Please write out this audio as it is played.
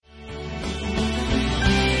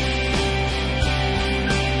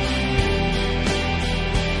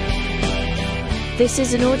This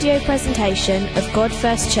is an audio presentation of God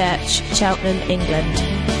First Church, Cheltenham, England.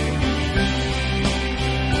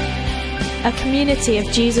 A community of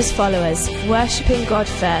Jesus followers, worshipping God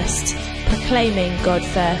first, proclaiming God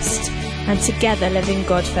first, and together living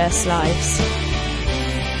God first lives.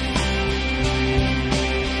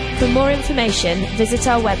 For more information, visit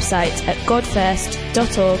our website at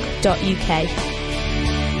godfirst.org.uk.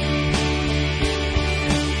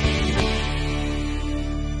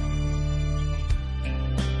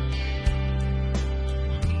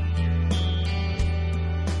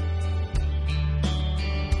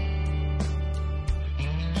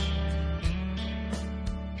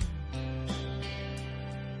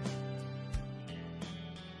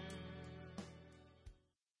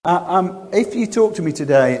 If you talk to me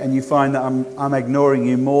today and you find that I'm ignoring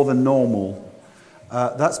you more than normal,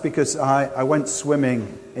 that's because I went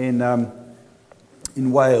swimming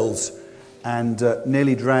in Wales and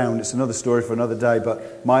nearly drowned. It's another story for another day,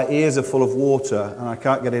 but my ears are full of water and I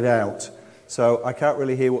can't get it out, so I can't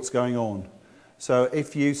really hear what's going on. So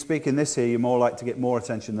if you speak in this ear, you're more likely to get more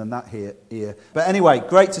attention than that ear. But anyway,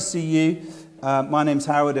 great to see you. My name's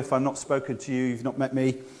Howard. If I've not spoken to you, you've not met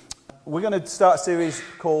me. We're going to start a series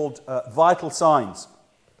called Vital Signs.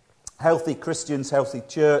 Healthy Christians, Healthy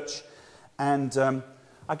Church. And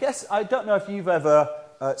I don't know if you've ever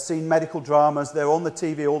seen medical dramas. They're on the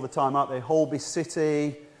TV all the time, aren't they? Holby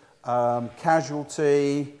City,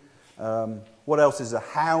 Casualty. What else is there?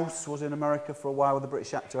 House was in America for a while with a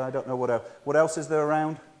British actor. I don't know what else. What else is there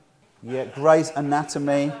around? Yeah, Grey's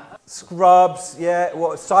Anatomy. Scrubs, yeah.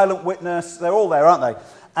 Silent Witness. They're all there, aren't they?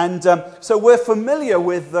 And so we're familiar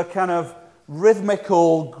with the kind of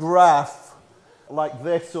rhythmical graph like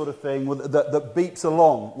this sort of thing that beeps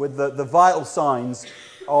along with the vital signs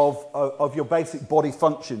of your basic body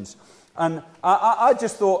functions. And I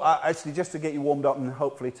just thought, actually, just to get you warmed up and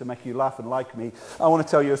hopefully to make you laugh and like me, I want to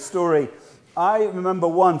tell you a story. I remember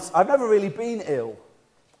once, I've never really been ill.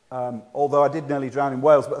 Although I did nearly drown in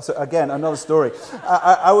Wales, but so again, another story.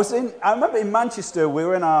 I remember in Manchester, we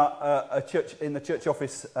were in a church, in the church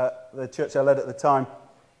office, the church I led at the time,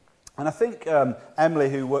 and I think Emily,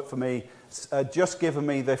 who worked for me, just given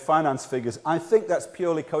me the finance figures. I think that's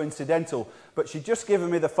purely coincidental, but she'd just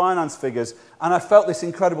given me the finance figures, and I felt this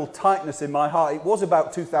incredible tightness in my heart. It was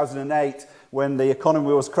about 2008 when the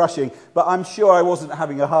economy was crashing, but I'm sure I wasn't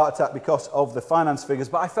having a heart attack because of the finance figures,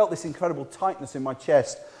 but I felt this incredible tightness in my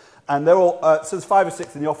chest. And they're all, so there's 5 or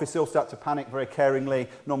 6 in the office, they all start to panic very caringly.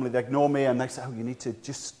 Normally they ignore me and they say, oh, you need to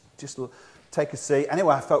just take a seat.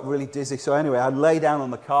 Anyway, I felt really dizzy. So anyway, I lay down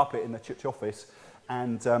on the carpet in the church office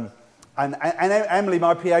and Emily,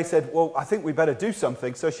 my PA, said, well, I think we better do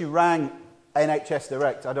something. So she rang NHS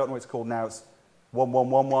Direct. I don't know what it's called now. It's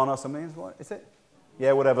 1111 or something. What is it?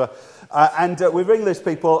 Yeah, whatever. We ring these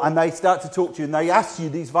people and they start to talk to you and they ask you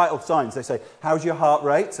these vital signs. They say, how's your heart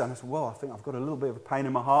rate? And I said, well, I think I've got a little bit of a pain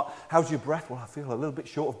in my heart. How's your breath? Well, I feel a little bit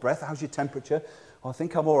short of breath. How's your temperature? Well, I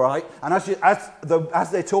think I'm all right. And as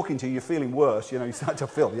they're talking to you, you're feeling worse. You know, you start to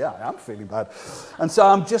feel, yeah, I am feeling bad. And so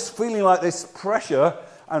I'm just feeling like this pressure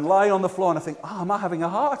and lying on the floor and I think, oh, am I having a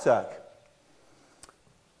heart attack?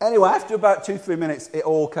 Anyway, after about 2-3 minutes, it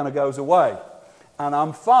all kind of goes away. And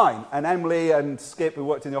I'm fine. And Emily and Skip, who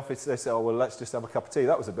worked in the office, they said, oh, well, let's just have a cup of tea.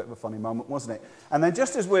 That was a bit of a funny moment, wasn't it? And then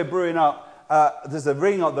just as we're brewing up, there's a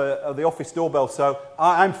ring of the office doorbell. So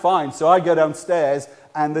I'm fine. So I go downstairs,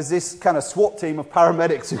 and there's this kind of SWAT team of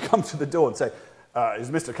paramedics who come to the door and say,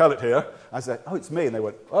 is Mr. Kellett here? I said, oh, it's me. And they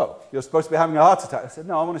went, oh, you're supposed to be having a heart attack. I said,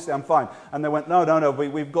 no, honestly, I'm fine. And they went, no,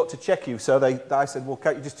 we've got to check you. So I said, well,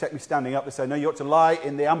 can't you just check me standing up? They said, no, you ought to lie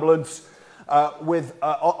in the ambulance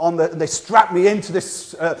they strap me into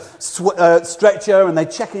this stretcher and they're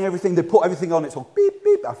checking everything, they put everything on, it's all beep,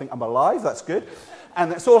 beep, I think I'm alive, that's good.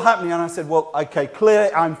 And it's all happening and I said, well, okay,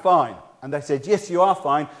 clear, I'm fine. And they said, yes, you are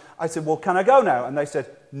fine. I said, well, can I go now? And they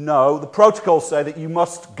said, no, the protocols say that you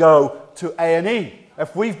must go to A&E.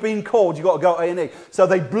 If we've been called, you've got to go to A&E. So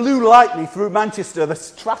they blew lightly through Manchester.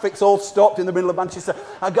 The traffic's all stopped in the middle of Manchester.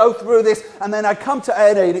 I go through this, and then I come to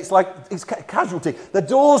A&E, and it's like it's Casualty. The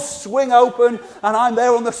doors swing open, and I'm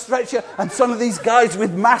there on the stretcher, and some of these guys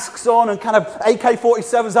with masks on and kind of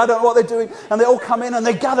AK-47s, I don't know what they're doing, and they all come in, and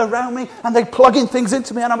they gather around me, and they plug in things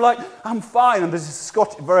into me, and I'm like, I'm fine. And there's this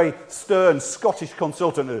very stern Scottish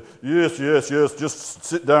consultant who, yes, just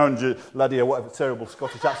sit down, laddie, or whatever, terrible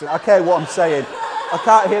Scottish accent. I care what I'm saying. I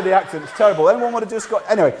can't hear the accent, it's terrible. Anyone want to do a Scottish?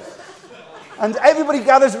 Anyway. And everybody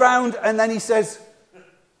gathers round and then he says,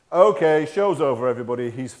 okay, show's over everybody,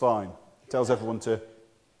 he's fine. Tells everyone to,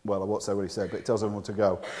 well, I won't say what he said, but it tells everyone to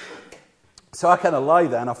go. So I kind of lie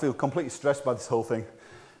there and I feel completely stressed by this whole thing.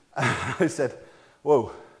 I said,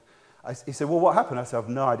 whoa, He said, well, what happened? I said, I've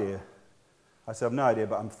no idea. I've no idea,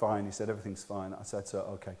 but I'm fine. He said, everything's fine. I said, so,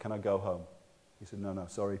 okay, can I go home? He said, no,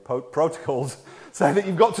 sorry. Protocols say that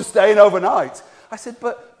you've got to stay in overnight. I said,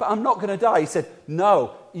 but I'm not going to die. He said,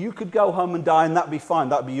 no, you could go home and die and that'd be fine.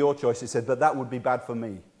 That'd be your choice. He said, but that would be bad for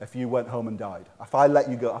me if you went home and died. If I let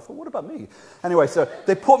you go. I thought, what about me? Anyway, so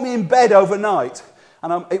they put me in bed overnight,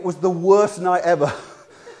 and it was the worst night ever.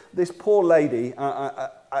 This poor lady,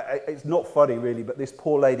 it's not funny really, but this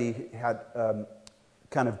poor lady had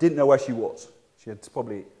kind of didn't know where she was. She had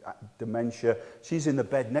probably dementia. She's in the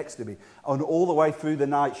bed next to me. And all the way through the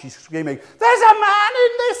night, she's screaming, there's a man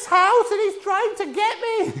in this house and he's trying to get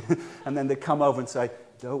me. And then they come over and say,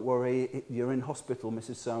 don't worry, you're in hospital,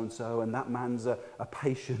 Mrs. So-and-so, and that man's a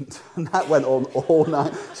patient. And that went on all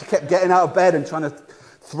night. She kept getting out of bed and trying to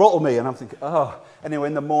throttle me. And I'm thinking, oh. Anyway,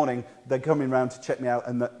 in the morning, they're coming round to check me out.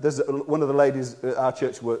 And there's one of the ladies at our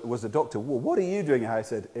church was a doctor. Well, what are you doing here? I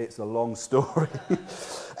said, it's a long story.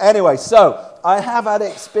 Anyway, so I have had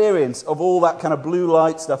experience of all that kind of blue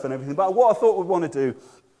light stuff and everything. But what I thought we'd want to do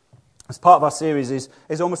as part of our series is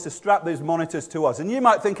almost to strap these monitors to us. And you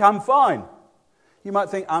might think I'm fine. You might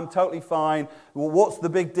think I'm totally fine. Well, what's the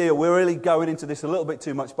big deal? We're really going into this a little bit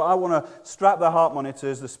too much. But I want to strap the heart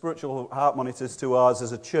monitors, the spiritual heart monitors to us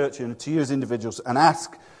as a church and to you as individuals and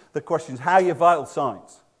ask the questions, how are your vital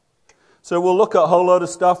signs? So we'll look at a whole load of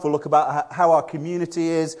stuff. We'll look about how our community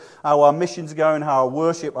is, how our missions are going, how our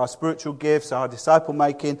worship, our spiritual gifts, our disciple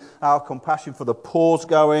making, how our compassion for the poor's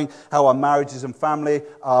going, how our marriages and family,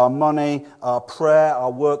 our money, our prayer,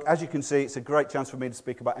 our work. As you can see, it's a great chance for me to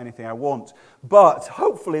speak about anything I want. But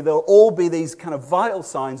hopefully there'll all be these kind of vital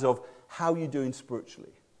signs of how you're doing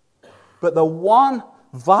spiritually. But the one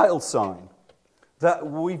vital sign that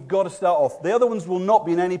we've got to start off. The other ones will not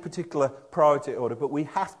be in any particular priority order, but we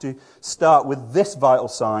have to start with this vital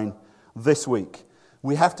sign this week.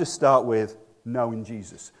 We have to start with knowing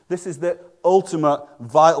Jesus. This is the ultimate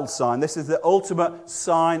vital sign. This is the ultimate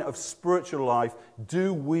sign of spiritual life.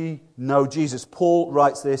 Do we know Jesus? Paul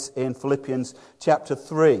writes this in Philippians chapter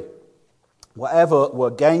 3. Whatever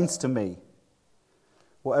were gains to me,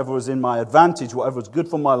 whatever was in my advantage, whatever was good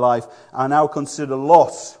for my life, I now consider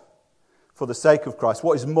loss for the sake of Christ.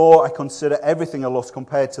 What is more, I consider everything a loss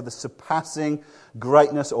compared to the surpassing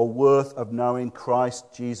greatness or worth of knowing Christ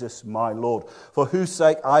Jesus my Lord, for whose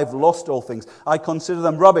sake I've lost all things. I consider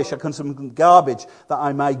them rubbish, I consider them garbage, that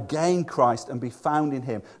I may gain Christ and be found in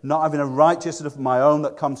him, not having a righteousness of my own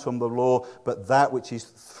that comes from the law, but that which is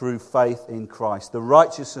through faith in Christ, the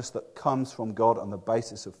righteousness that comes from God on the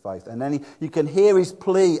basis of faith. And then you can hear his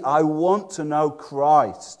plea, I want to know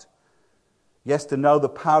Christ. Yes, to know the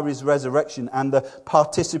power of his resurrection and the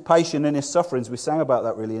participation in his sufferings. We sang about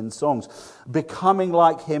that really in songs. Becoming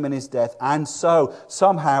like him in his death, and so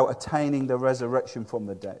somehow attaining the resurrection from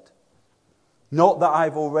the dead. Not that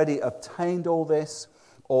I've already obtained all this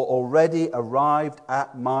or already arrived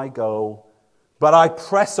at my goal, but I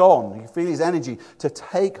press on, you feel his energy, to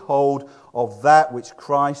take hold of that which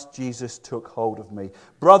Christ Jesus took hold of me.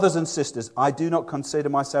 Brothers and sisters, I do not consider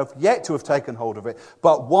myself yet to have taken hold of it,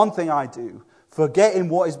 but one thing I do, forgetting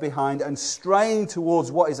what is behind and straining towards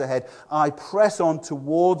what is ahead, I press on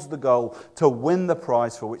towards the goal to win the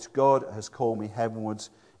prize for which God has called me heavenwards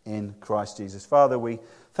in Christ Jesus. Father, we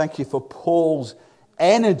thank you for Paul's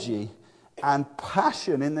energy and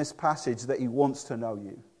passion in this passage that he wants to know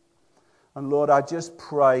you. And Lord, I just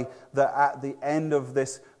pray that at the end of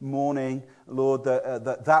this morning, Lord,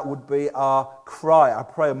 that would be our cry. I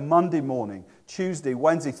pray Monday morning, Tuesday,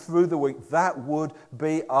 Wednesday, through the week, that would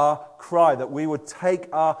be our cry, that we would take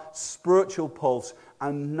our spiritual pulse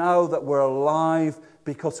and know that we're alive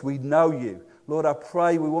because we know you. Lord, I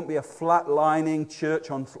pray we won't be a flat-lining church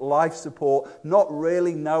on life support, not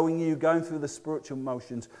really knowing you, going through the spiritual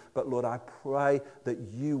motions. But Lord, I pray that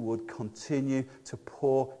you would continue to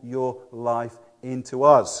pour your life into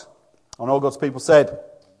us. And all God's people said,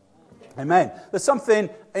 amen. There's something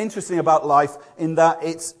interesting about life in that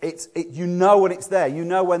you know when it's there. You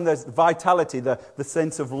know when there's vitality, the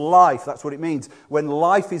sense of life. That's what it means. When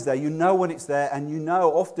life is there, you know when it's there. And you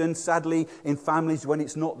know often, sadly, in families when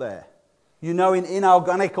it's not there. You know in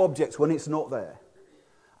inorganic objects when it's not there.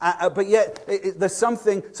 But yet, there's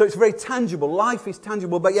something, so it's very tangible. Life is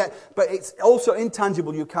tangible, but it's also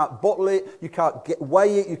intangible. You can't bottle it, you can't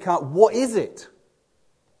weigh it, what is it?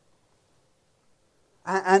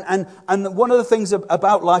 And one of the things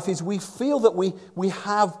about life is we feel that we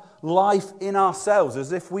have life in ourselves,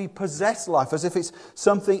 as if we possess life, as if it's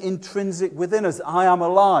something intrinsic within us. I am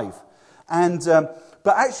alive. And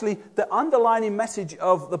But actually, the underlying message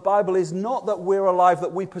of the Bible is not that we're alive,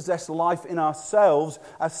 that we possess life in ourselves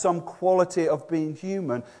as some quality of being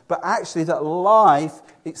human, but actually that life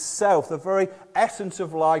itself, the very essence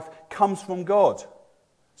of life, comes from God.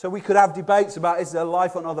 So we could have debates about is there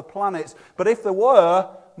life on other planets, but if there were,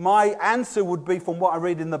 my answer would be, from what I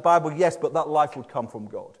read in the Bible, yes, but that life would come from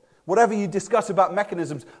God. Whatever you discuss about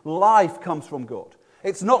mechanisms, life comes from God.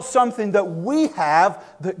 It's not something that we have,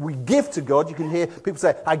 that we give to God. You can hear people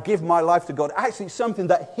say, I give my life to God. Actually, it's something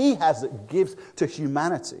that He has that gives to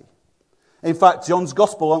humanity. In fact, John's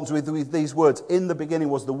Gospel opens with these words. In the beginning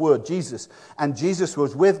was the Word, Jesus. And Jesus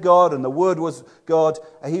was with God, and the Word was God.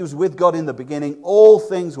 He was with God in the beginning. All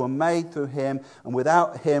things were made through Him, and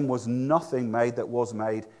without Him was nothing made that was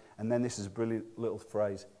made. And then this is a brilliant little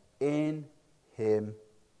phrase. In Him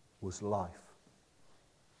was life.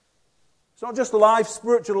 It's not just life,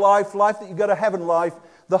 spiritual life, life that you go to heaven life.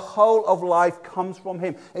 The whole of life comes from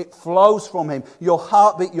Him. It flows from Him. Your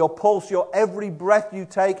heartbeat, your pulse, your every breath you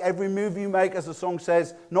take, every move you make, as the song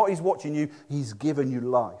says, not He's watching you, He's given you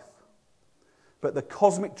life. But the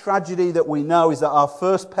cosmic tragedy that we know is that our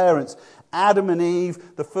first parents, Adam and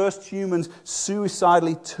Eve, the first humans,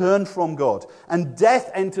 suicidally turned from God. And death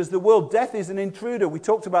enters the world. Death is an intruder. We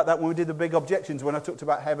talked about that when we did the big objections, when I talked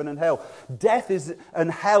about heaven and hell. Death and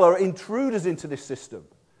hell are intruders into this system.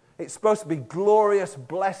 It's supposed to be glorious,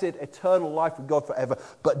 blessed, eternal life with God forever.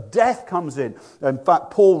 But death comes in. In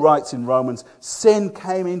fact, Paul writes in Romans, sin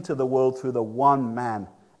came into the world through the one man,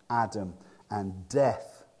 Adam, and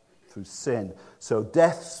death through sin. So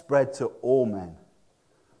death spread to all men,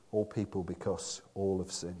 all people, because all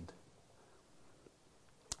have sinned.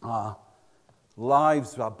 Our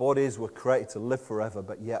lives, our bodies were created to live forever,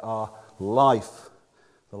 but yet our life,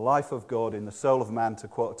 the life of God in the soul of man, to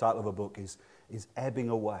quote the title of a book, is ebbing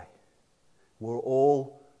away. We're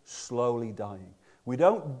all slowly dying. We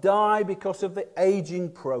don't die because of the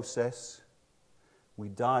aging process. We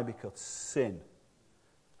die because sin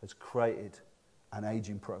has created an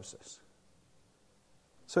aging process.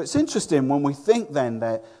 So it's interesting when we think then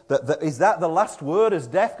that is that the last word? Has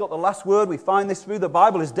death got the last word? We find this through the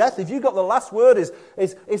Bible. Is death, if you got the last word,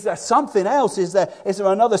 is there something else? Is there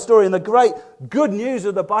another story? And the great good news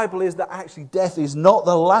of the Bible is that actually death is not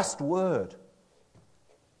the last word.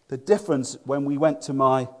 The difference when we went to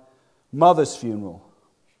my mother's funeral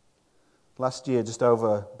last year, just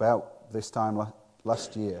over about this time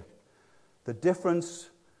last year, the difference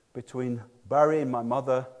between burying my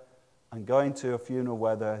mother and going to a funeral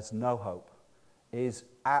where there's no hope is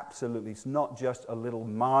absolutely, it's not just a little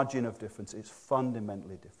margin of difference, it's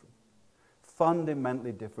fundamentally different.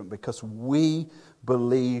 Fundamentally different, because we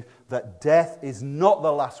believe that death is not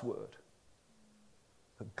the last word.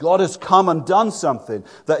 That God has come and done something,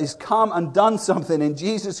 that He's come and done something in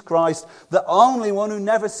Jesus Christ, the only one who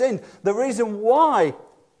never sinned. The reason why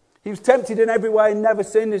He was tempted in every way and never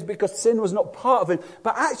sinned is because sin was not part of Him.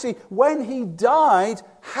 But actually, when He died,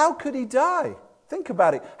 how could He die? Think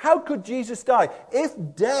about it. How could Jesus die? If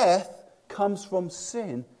death comes from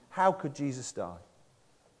sin, how could Jesus die?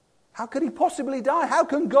 How could He possibly die? How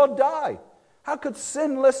can God die? How could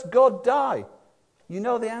sinless God die? You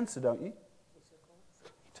know the answer, don't you?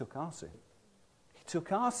 He took our sin. He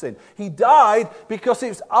took our sin. He died because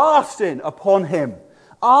it's our sin upon Him.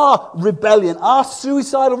 Our rebellion, our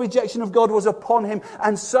suicidal rejection of God was upon Him,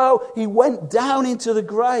 and so He went down into the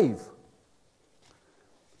grave.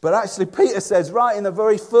 But actually, Peter says right in the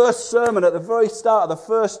very first sermon, at the very start of the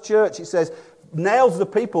first church, he says, nails the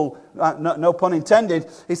people, no pun intended,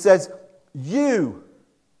 he says, you,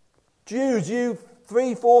 Jews, you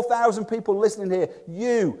 3,000-4,000 people listening here,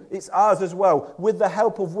 you, it's ours as well, with the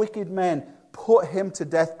help of wicked men, put Him to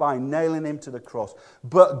death by nailing Him to the cross.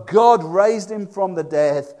 But God raised Him from the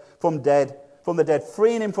dead,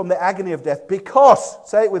 freeing Him from the agony of death, because,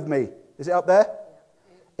 say it with me, is it up there?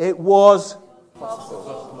 It was possible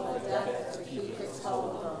for death to keep its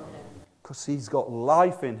hold on Him. Because He's got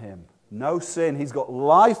life in Him. No sin, He's got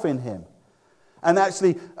life in Him. And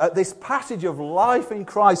actually, this passage of life in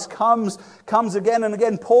Christ comes again and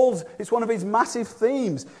again. It's one of his massive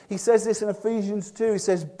themes. He says this in Ephesians 2. He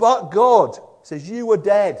says, but God, he says, you were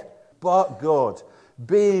dead, but God,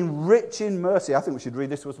 being rich in mercy. I think we should read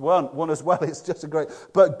this one as well. It's just a great,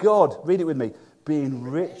 but God, read it with me, being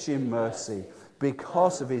rich in mercy,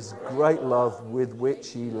 because of His great love with which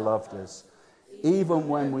He loved us, even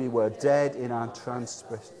when we were dead in our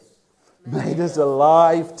transgressions, made us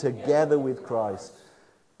alive together with Christ.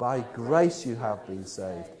 By grace you have been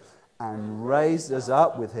saved, and raised us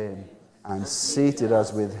up with Him, and seated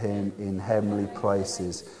us with Him in heavenly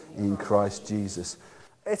places in Christ Jesus.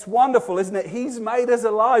 It's wonderful, isn't it? He's made us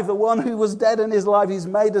alive. The one who was dead and is alive, he's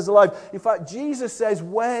made us alive. In fact, Jesus says,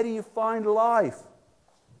 where do you find life?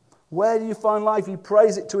 Where do you find life? He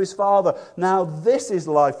prays it to his Father. Now this is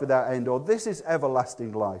life without end, or this is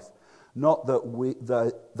everlasting life. Not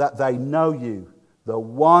that they know you, the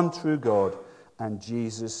one true God, and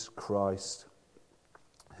Jesus Christ,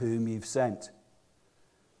 whom you've sent.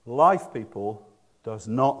 Life, people, does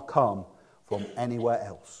not come from anywhere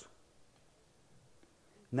else.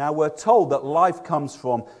 Now we're told that life comes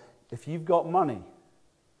from, if you've got money,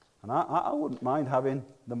 and I wouldn't mind having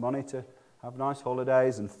the money to have nice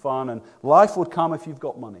holidays and fun, and life would come if you've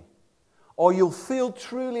got money. Or you'll feel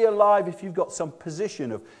truly alive if you've got some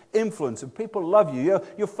position of influence and people love you.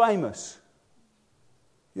 You're famous.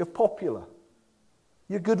 You're popular.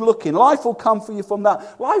 You're good looking. Life will come for you from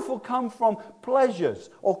that. Life will come from pleasures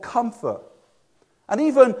or comfort. And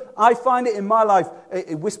even I find it in my life,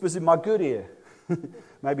 it whispers in my good ear.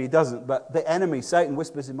 Maybe he doesn't, but the enemy, Satan,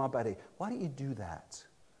 whispers in my body, why don't you do that?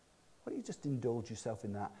 Why don't you just indulge yourself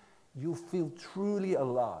in that? You'll feel truly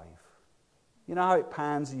alive. You know how it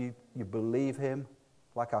pans, you believe him,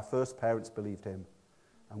 like our first parents believed him.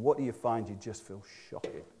 And what do you find? You just feel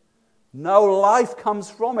shocking. No life comes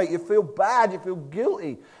from it. You feel bad, you feel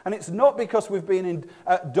guilty. And it's not because we've been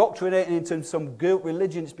indoctrinated into some guilt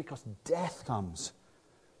religion, it's because death comes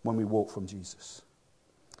when we walk from Jesus.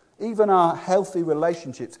 Even our healthy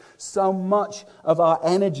relationships, so much of our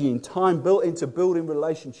energy and time built into building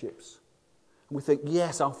relationships. And we think,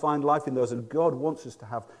 yes, I'll find life in those. And God wants us to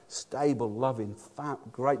have stable, loving,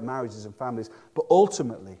 great marriages and families. But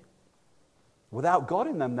ultimately, without God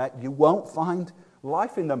in them, that you won't find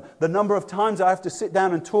life in them. The number of times I have to sit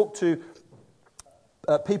down and talk to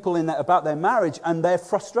people about their marriage, and they're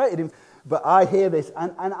frustrated. But I hear this,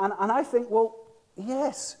 and I think, well,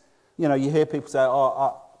 yes. You know, you hear people say,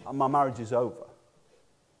 my marriage is over.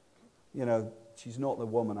 You know, she's not the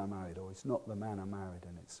woman I married, or it's not the man I married,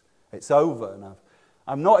 and it's over, and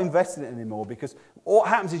I'm not invested in it anymore, because what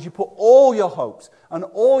happens is you put all your hopes and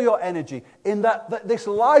all your energy in that this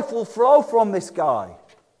life will flow from this guy.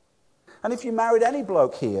 And if you married any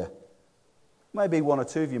bloke here, maybe one or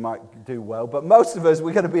two of you might do well, but most of us,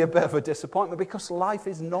 we're going to be a bit of a disappointment, because life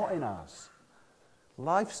is not in us.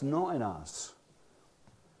 Life's not in us.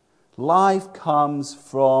 Life comes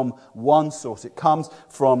from one source. It comes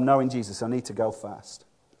from knowing Jesus. I need to go fast.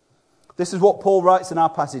 This is what Paul writes in our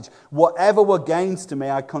passage. Whatever were gains to me,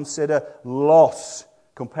 I consider loss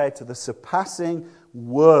compared to the surpassing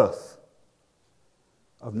worth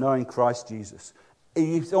of knowing Christ Jesus.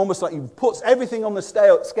 It's almost like he puts everything on the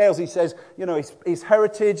scales. He says, you know, his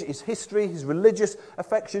heritage, his history, his religious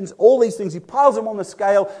affections, all these things, he piles them on the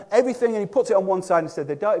scale, everything, and he puts it on one side and said,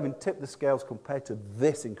 they don't even tip the scales compared to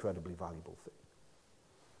this incredibly valuable thing,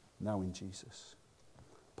 knowing Jesus.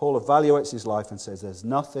 Paul evaluates his life and says, there's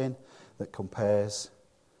nothing that compares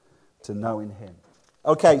to knowing him.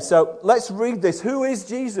 Okay, so let's read this. Who is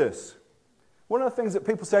Jesus? One of the things that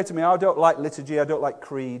people say to me, I don't like liturgy, I don't like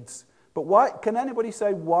creeds. But why? Can anybody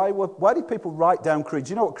say why did people write down creeds?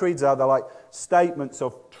 You know what creeds are? They're like statements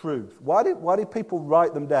of truth. Why did people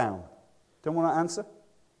write them down? Don't want to answer?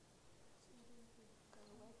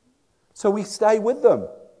 So we stay with them.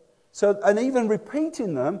 So, and even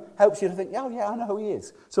repeating them helps you to think, oh yeah, I know who he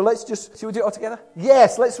is. So should we do it all together?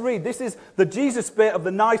 Yes, let's read. This is the Jesus bit of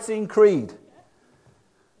the Nicene Creed.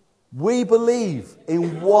 We believe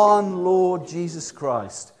in one Lord Jesus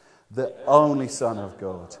Christ, the only Son of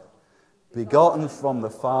God, begotten from the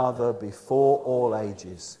Father before all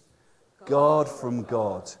ages, God from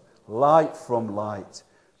God, light from light,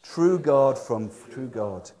 true God from true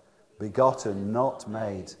God, begotten, not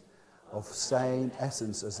made, of same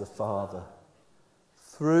essence as the Father.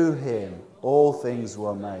 Through him all things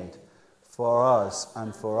were made, for us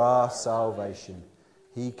and for our salvation.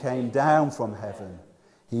 He came down from heaven.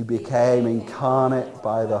 He became incarnate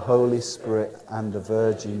by the Holy Spirit and the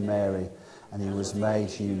Virgin Mary, and he was made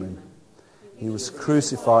human. He was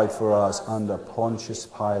crucified for us under Pontius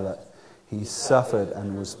Pilate. He suffered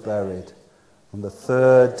and was buried. On the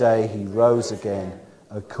third day he rose again,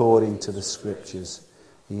 according to the Scriptures.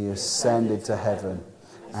 He ascended to heaven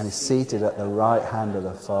and is seated at the right hand of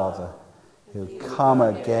the Father. He'll come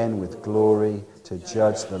again with glory to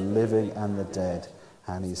judge the living and the dead,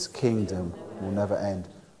 and his kingdom will never end.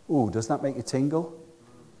 Ooh, does that make you tingle?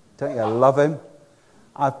 Don't you love him?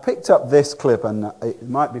 I've picked up this clip, and it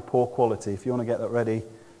might be poor quality. If you want to get that ready,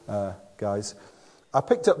 guys. I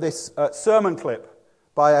picked up this sermon clip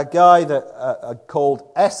by a guy called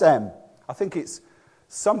SM. I think it's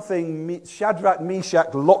something Shadrach, Meshach,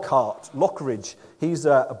 Lockridge. He's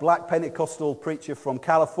a black Pentecostal preacher from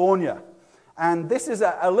California. And this is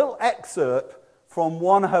a little excerpt from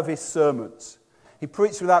one of his sermons. He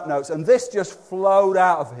preached without notes, and this just flowed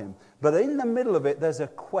out of him. But in the middle of it, there's a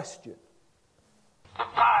question. The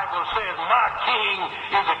Bible says, my king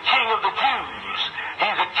is a king of the Jews.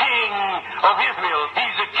 He's a king of Israel.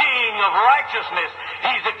 He's a king of righteousness.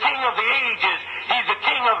 He's a king of the ages. He's a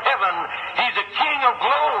king of heaven. He's a king of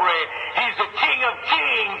glory. He's a king of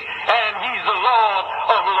kings. And he's the Lord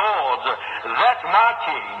of lords. That's my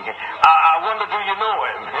king. I wonder, do you know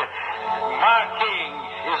him? My king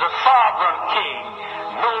is a sovereign king.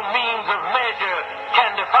 No means of measure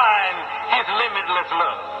can define his limitless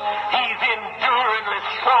love. He's enduringly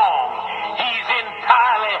strong. He's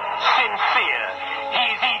entirely sincere.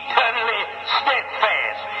 He's eternally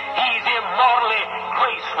steadfast. He's immortally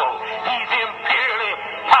graceful. He's imperially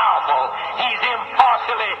powerful. He's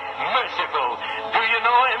impartially merciful. Do you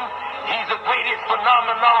know him? He's the greatest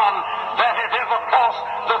phenomenon that has ever crossed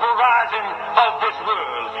the horizon of this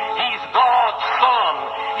world. He's God's Son.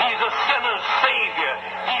 He's a sinner's Savior.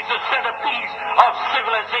 He's the centerpiece of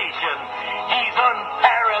civilization. He's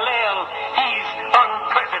unparalleled. He's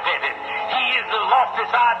unprecedented. He is the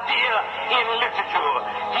loftiest idea in literature.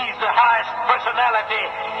 He's the highest personality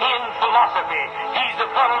in philosophy. He's the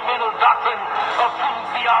fundamental doctrine of true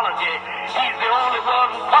theology. He's the only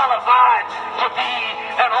one qualified to be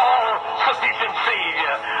an all-sufficient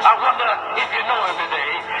Savior. I wonder if you know him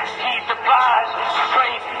today. He supplies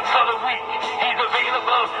strength for the weak. He's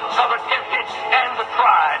available for the tempted and the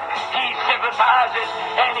tried. He sympathizes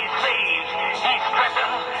and he saves. He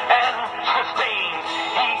strengthens and sustains.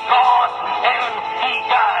 He guards and he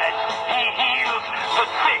guides. He heals the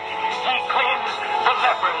sick. He cleanses the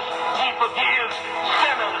lepers. He forgives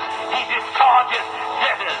sinners. He discharges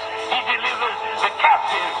debtors. He delivers the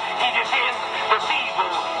captive. He defends the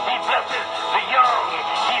feeble. He blesses the young.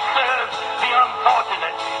 He serves the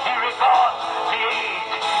unfortunate. He regards the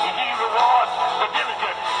aged. He rewards the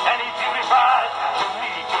diligent. And he purifies the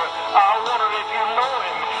meek. I wonder if you know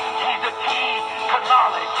him. He's the key to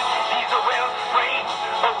knowledge. He's the wellspring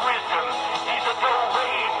of wisdom. He's the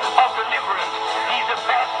doorway of deliverance. He's the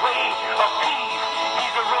pathway of peace.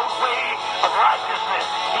 He's the roadway of righteousness.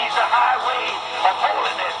 He's the highway of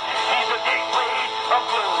holiness. He's the gateway of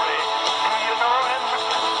glory. Do you know him?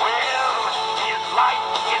 Well, his light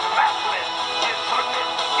is matchless. His goodness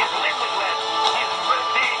is limitless. His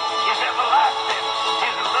mercy is everlasting.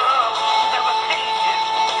 His love never changes.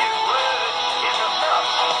 His word is enough.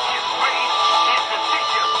 His grace is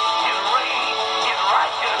sufficient. His reign is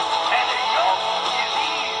righteous. And his yoke is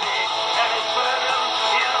easy. And his burden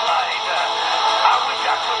is light. I wish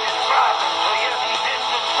I could describe him to you. He's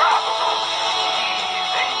indescribable.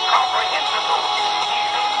 He's incomprehensible.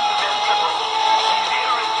 He's invincible. He's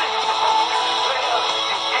irresistible. Well,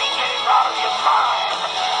 you can't get him out of your mind.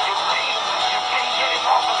 You can't get him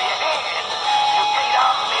off of your head. You can't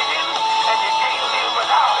outlive him, and you can't live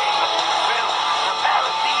without him. Well, the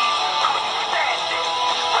Pharisees couldn't stand him,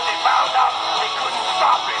 but they found out they couldn't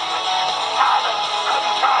stop him. Pilate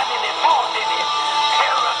couldn't find any fault in him.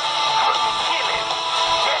 Herod couldn't kill him.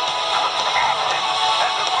 Death couldn't have him,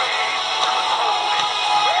 and the grave couldn't hold him.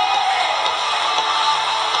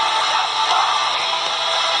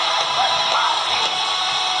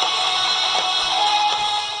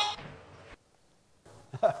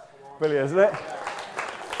 Brilliant, isn't it?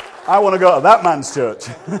 I want to go to that man's church.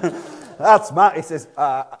 That's Matt. He says,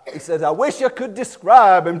 I wish I could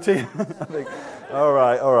describe him to you. I think, all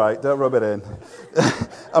right, don't rub it in.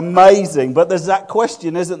 Amazing. But there's that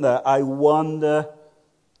question, isn't there? I wonder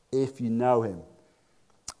if you know him.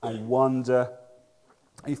 I wonder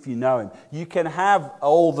if you know him. You can have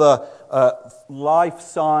all the life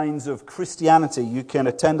signs of Christianity. You can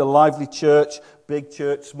attend a lively church, big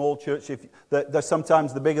church, small church.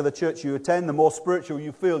 Sometimes the bigger the church you attend, the more spiritual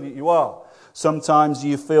you feel that you are. Sometimes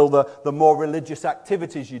you feel the more religious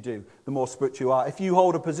activities you do, the more spiritual you are. If you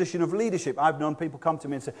hold a position of leadership, I've known people come to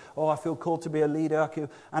me and say, I feel called to be a leader.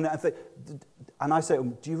 And I say,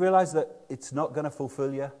 do you realize that it's not going to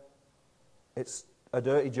fulfill you? It's a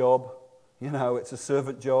dirty job. It's a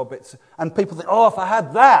servant job. And people think, if I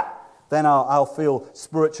had that, then I'll feel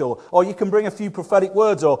spiritual. Or you can bring a few prophetic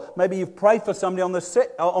words, or maybe you've prayed for somebody on the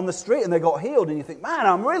street and they got healed, and you think, man,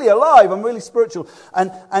 I'm really alive, I'm really spiritual.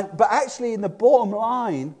 But actually, in the bottom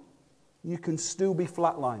line, you can still be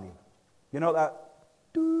flatlining. You know that?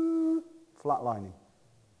 Flatlining.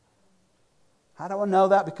 How do I know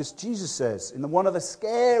that? Because Jesus says, in one of the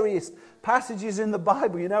scariest passages in the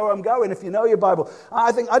Bible, you know where I'm going if you know your Bible.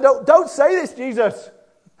 I think, don't say this, Jesus.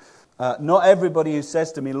 Not everybody who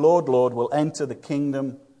says to me, Lord, Lord, will enter the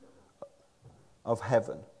kingdom of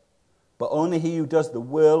heaven, but only he who does the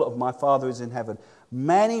will of my Father who is in heaven.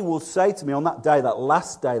 Many will say to me on that day, that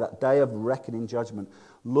last day, that day of reckoning judgment,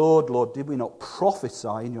 Lord, Lord, did we not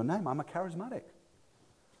prophesy in your name? I'm a charismatic.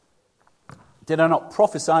 Did I not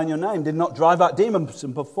prophesy in your name? Did not drive out demons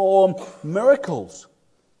and perform miracles?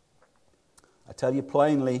 I tell you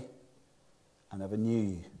plainly, I never knew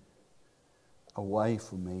you. Away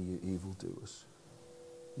from me, you evildoers.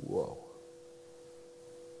 Whoa.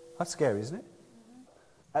 That's scary, isn't it?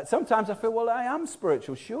 Sometimes I feel, well, I am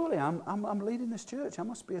spiritual. Surely I'm leading this church. I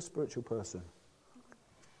must be a spiritual person.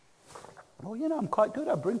 Well, I'm quite good.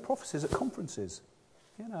 I bring prophecies at conferences.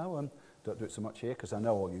 Don't do it so much here because I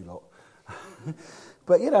know all you lot.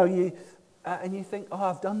 But, and you think, oh,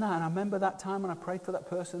 I've done that. And I remember that time when I prayed for that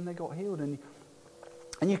person and they got healed. And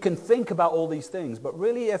you can think about all these things. But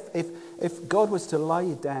really, if God was to lay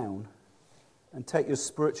you down and take your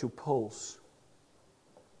spiritual pulse,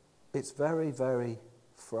 it's very, very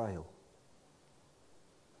frail.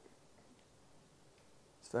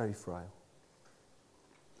 It's very frail.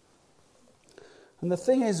 And the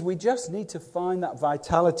thing is, we just need to find that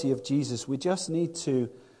vitality of Jesus. We just need to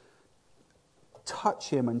touch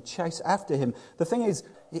him and chase after him. The thing is,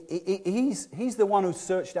 he's the one who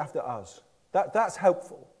searched after us. That's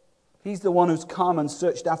helpful. He's the one who's come and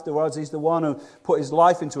searched after us. He's the one who put his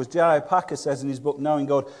life into us. J.I. Packer says in his book, Knowing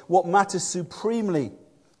God, what matters supremely,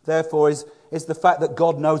 therefore, is the fact that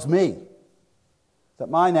God knows me. That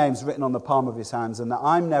my name's written on the palm of his hands and that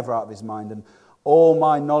I'm never out of his mind. And all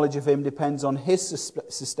my knowledge of him depends on his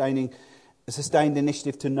sustained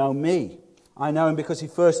initiative to know me. I know him because he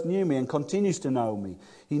first knew me and continues to know me.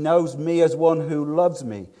 He knows me as one who loves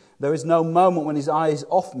me. There is no moment when his eye is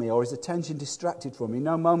off me or his attention distracted from me.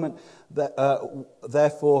 No moment,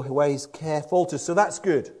 therefore, where his care falters. So that's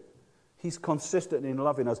good. He's consistent in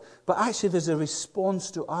loving us. But actually there's a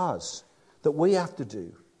response to us that we have to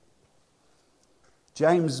do.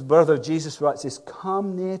 James, brother of Jesus, writes this,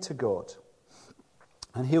 come near to God,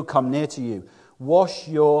 and he'll come near to you. Wash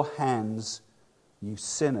your hands, you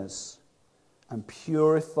sinners, and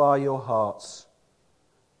purify your hearts,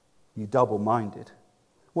 you double-minded.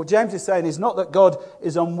 What James is saying is not that God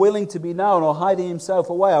is unwilling to be known or hiding himself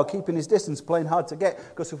away or keeping his distance, playing hard to get.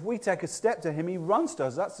 Because if we take a step to him, he runs to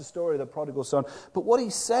us. That's the story of the prodigal son. But what he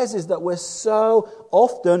says is that we're so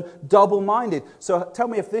often double-minded. So tell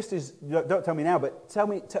me if this is, don't tell me now, but tell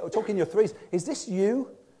me, talk in your threes. Is this you?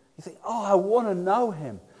 You think, oh, I want to know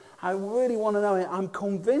him. I really want to know him. I'm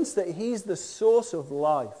convinced that he's the source of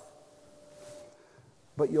life.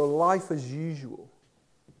 But your life as usual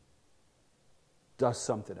does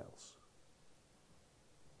something else.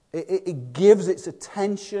 It gives its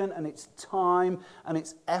attention and its time and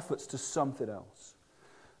its efforts to something else.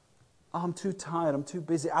 Oh, I'm too tired, I'm too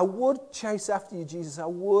busy. I would chase after you, Jesus. I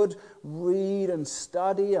would read and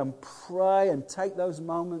study and pray and take those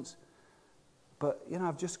moments. But,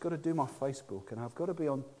 I've just got to do my Facebook and I've got to be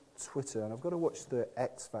on Twitter and I've got to watch the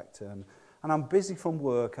X Factor and I'm busy from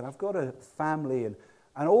work and I've got a family and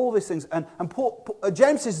all these things. And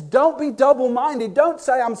James says, don't be double-minded. Don't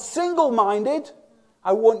say I'm single-minded.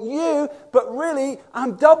 I want you, but really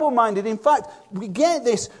I'm double-minded. In fact, we get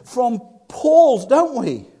this from Paul's, don't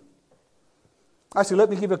we? Actually, let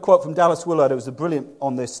me give a quote from Dallas Willard. It was brilliant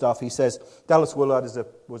on this stuff. He says, Dallas Willard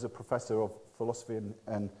was a professor of philosophy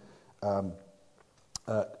and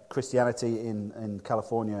Christianity in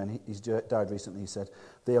California, and he's died recently. He said,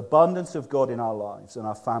 the abundance of God in our lives and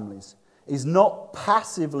our families is not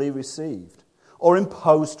passively received or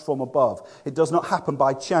imposed from above. It does not happen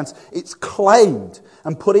by chance. It's claimed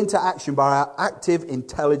and put into action by our active,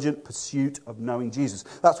 intelligent pursuit of knowing Jesus.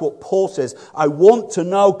 That's what Paul says. I want to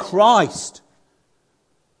know Christ.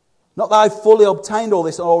 Not that I've fully obtained all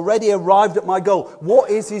this and already arrived at my goal.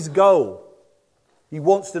 What is his goal? He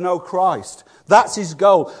wants to know Christ. That's his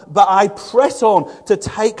goal. But I press on to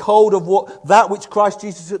take hold of that which Christ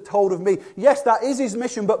Jesus had hold of me. Yes, that is his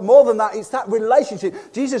mission, but more than that, it's that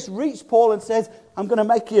relationship. Jesus reached Paul and says, I'm going to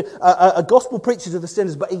make you a gospel preacher to the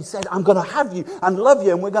sinners. But he said, I'm going to have you and love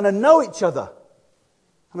you and we're going to know each other.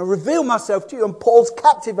 And I reveal myself to you. And Paul's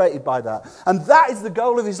captivated by that. And that is the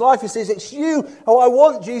goal of his life. He says, it's you who I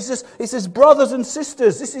want, Jesus. He says, brothers and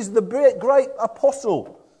sisters, this is the great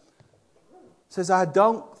apostle. He says, I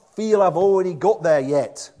don't feel I've already got there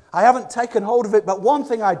yet. I haven't taken hold of it, but one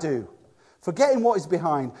thing I do. Forgetting what is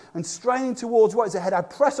behind and straining towards what is ahead, I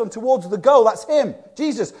press on towards the goal. That's him,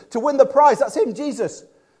 Jesus. To win the prize, that's him, Jesus.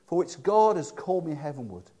 For which God has called me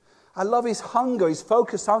heavenward. I love his hunger, his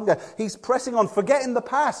focused hunger. He's pressing on, forgetting the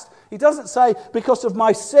past. He doesn't say, because of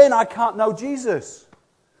my sin, I can't know Jesus.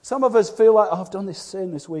 Some of us feel like, I've done this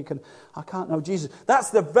sin this week and I can't know Jesus. That's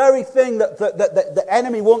the very thing that the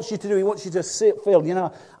enemy wants you to do. He wants you to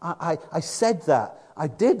feel, I said that. I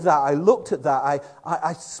did that. I looked at that.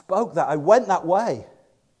 I spoke that. I went that way.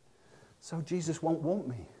 So Jesus won't want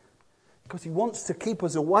me. Because he wants to keep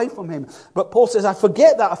us away from him. But Paul says, I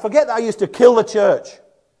forget that. I forget that I used to kill the church.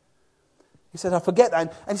 He said, I forget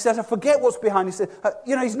that. And he says, I forget what's behind. He said,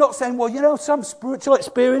 he's not saying, some spiritual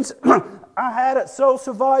experience I had at Soul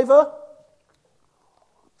Survivor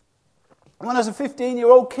when I was a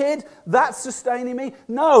 15-year-old kid, that's sustaining me.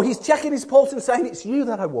 No, he's checking his pulse and saying, it's you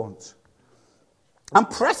that I want. I'm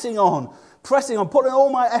pressing on, putting all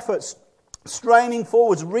my efforts, straining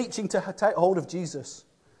forwards, reaching to take hold of Jesus.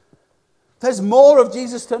 There's more of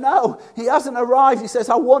Jesus to know. He hasn't arrived. He says,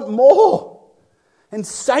 I want more.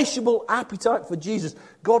 Insatiable appetite for Jesus.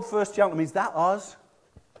 God first, gentlemen. Is that us?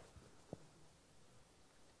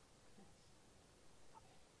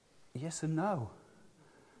 Yes and no.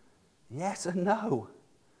 Yes and no.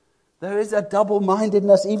 There is a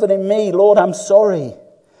double-mindedness even in me. Lord, I'm sorry.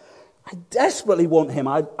 I desperately want him.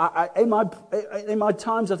 In my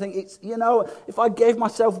times, I think it's, if I gave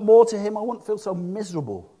myself more to him, I wouldn't feel so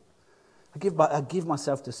miserable. I give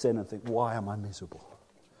myself to sin and think, why am I miserable?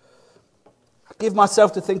 I give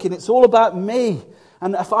myself to thinking it's all about me.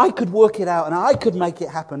 And if I could work it out and I could make it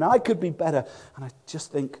happen, I could be better. And I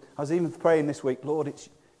just think, I was even praying this week, Lord, it's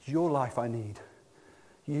your life I need.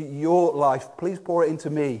 Your life, please pour it into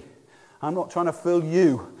me. I'm not trying to fill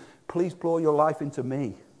you. Please pour your life into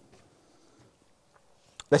me.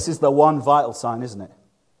 This is the one vital sign, isn't it?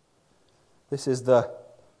 This is the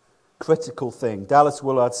critical thing. Dallas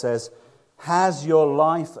Willard says, has your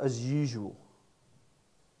life as usual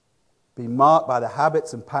been marked by the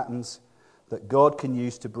habits and patterns that God can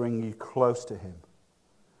use to bring you close to him?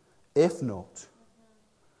 If not,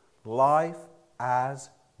 life as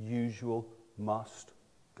usual must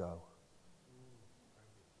go.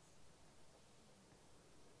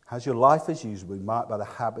 Has your life as usual been marked by the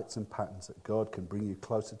habits and patterns that God can bring you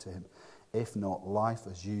closer to him? If not, life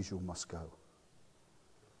as usual must go.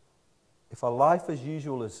 If our life as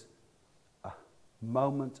usual is a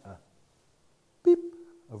moment, a beep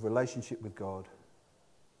of relationship with God,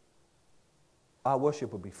 our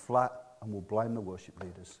worship will be flat and we'll blame the worship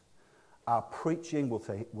leaders. Our preaching will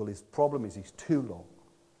say, well, his problem is he's too long.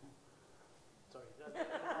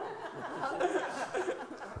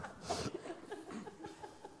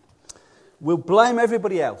 We'll blame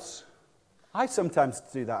everybody else. I sometimes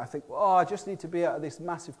do that. I think, I just need to be at this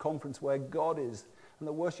massive conference where God is and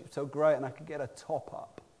the worship's so great and I could get a top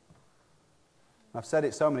up. I've said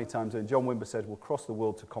it so many times, and John Wimber said, we'll cross the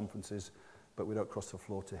world to conferences, but we don't cross the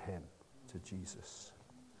floor to him, to Jesus.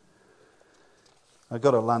 I've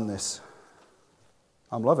got to land this.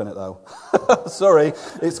 I'm loving it though. Sorry,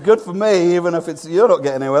 it's good for me, even if you're not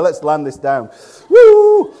getting anywhere. Let's land this down.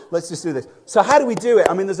 Woo! Let's just do this. So how do we do it?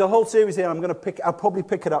 I mean, there's a whole series here. I'll probably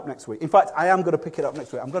pick it up next week. In fact, I am going to pick it up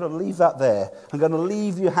next week. I'm going to leave that there. I'm going to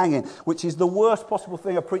leave you hanging, which is the worst possible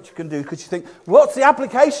thing a preacher can do, because you think, what's the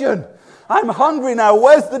application? I'm hungry now.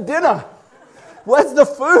 Where's the dinner? Where's the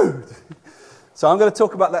food? So I'm going to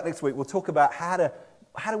talk about that next week. We'll talk about how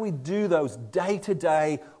do we do those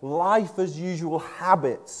day-to-day, life-as-usual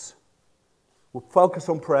habits? We'll focus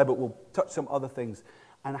on prayer, but we'll touch some other things.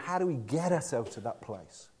 And how do we get ourselves to that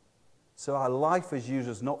place? So our life as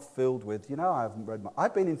usual is not filled with,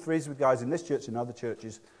 I've been in threes with guys in this church and other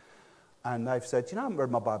churches, and they've said, I haven't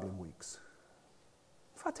read my Bible in weeks.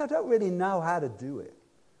 In fact, I don't really know how to do it.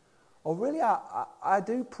 Or really, I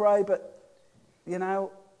do pray, but,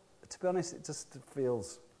 to be honest, it just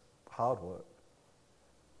feels hard work.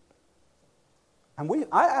 And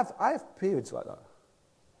I have periods like that.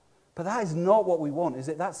 But that is not what we want, is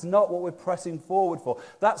it? That's not what we're pressing forward for.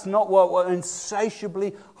 That's not what we're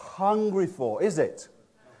insatiably hungry for, is it?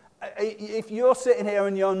 If you're sitting here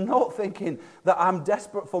and you're not thinking that I'm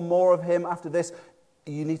desperate for more of him after this,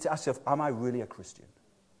 you need to ask yourself, am I really a Christian?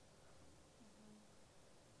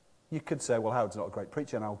 You could say, well, Howard's not a great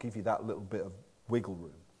preacher, and I'll give you that little bit of wiggle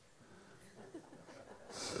room.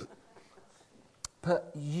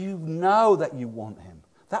 But you know that you want him.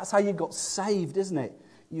 That's how you got saved, isn't it?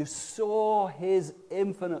 You saw his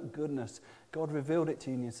infinite goodness. God revealed it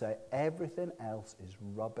to you and you say, everything else is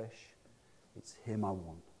rubbish. It's him I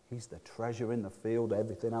want. He's the treasure in the field.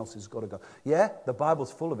 Everything else has got to go. Yeah, the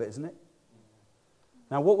Bible's full of it, isn't it?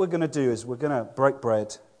 Now what we're going to do is we're going to break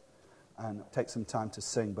bread and take some time to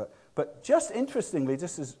sing. But just interestingly,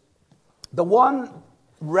 just as the one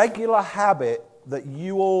regular habit that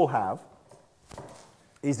you all have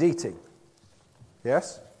is eating.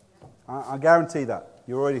 Yes? I guarantee that.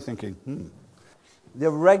 You're already thinking, The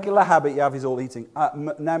regular habit you have is all eating.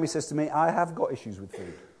 Naomi says to me, I have got issues with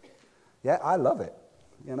food. Yeah, I love it.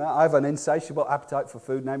 You know, I have an insatiable appetite for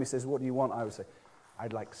food. Naomi says, what do you want? I would say,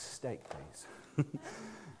 I'd like steak, please.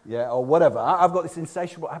 Yeah, or whatever. I've got this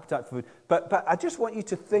insatiable appetite for food. But I just want you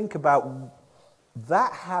to think about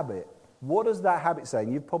that habit. What does that habit say?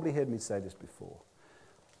 And you've probably heard me say this before.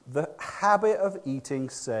 The habit of eating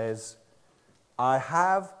says, I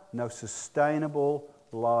have no sustainable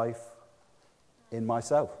life in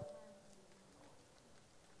myself.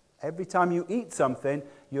 Every time you eat something,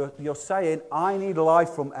 you're saying, I need life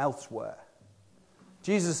from elsewhere.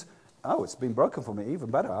 Jesus, it's been broken for me,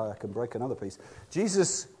 even better, I can break another piece.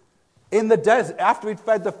 Jesus, in the desert, after he'd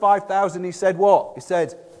fed the 5,000, he said what? He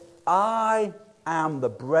said, I am the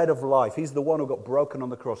bread of life. He's the one who got broken on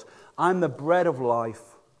the cross. I'm the bread of life.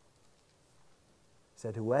 He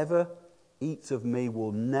said, whoever eats of me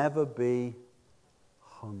will never be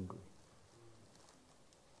hungry.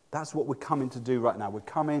 That's what we're coming to do right now. We're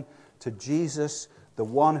coming to Jesus, the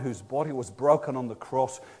one whose body was broken on the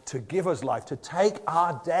cross, to give us life, to take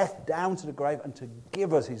our death down to the grave and to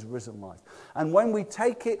give us his risen life. And when we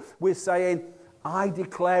take it, we're saying, I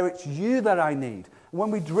declare it's you that I need.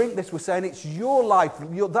 When we drink this, we're saying it's your life.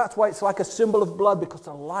 That's why it's like a symbol of blood, because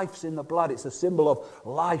the life's in the blood. It's a symbol of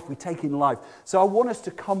life. We take in life. So I want us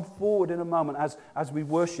to come forward in a moment as we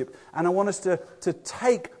worship. And I want us to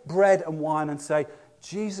take bread and wine and say,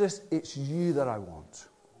 Jesus, it's you that I want.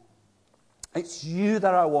 It's you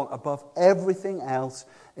that I want above everything else.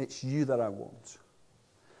 It's you that I want.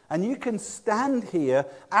 And you can stand here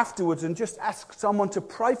afterwards and just ask someone to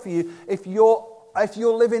pray for you if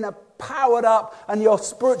you're living a powered up and your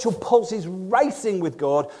spiritual pulse is racing with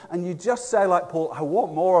God, and you just say like Paul, I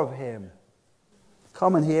want more of him.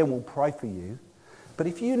 Come in here and we'll pray for you. But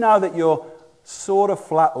if you know that you're sort of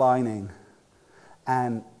flatlining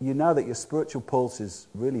and you know that your spiritual pulse is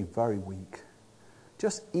really very weak,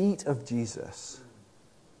 just eat of Jesus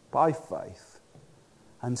by faith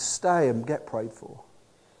and stay and get prayed for.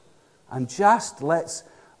 And just let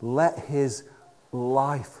his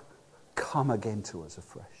life come again to us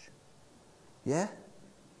afresh. Yeah?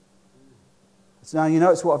 So now you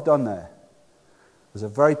notice what I've done there. There's a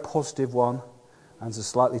very positive one and there's a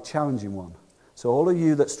slightly challenging one. So all of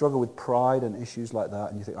you that struggle with pride and issues like that,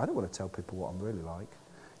 and you think, I don't want to tell people what I'm really like,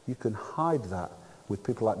 you can hide that with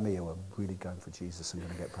people like me who are really going for Jesus and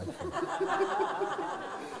going to get prayed for.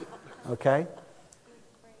 Okay?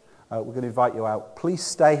 We're going to invite you out. Please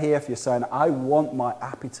stay here if you're saying, I want my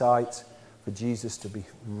appetite for Jesus to be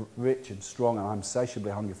rich and strong, and I'm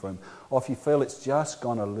insatiably hungry for him. Or if you feel it's just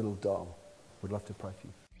gone a little dull, we'd love to pray for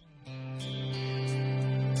you.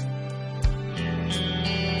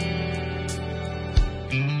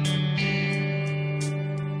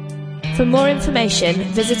 For more information,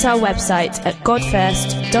 visit our website at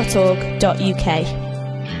godfirst.org.uk.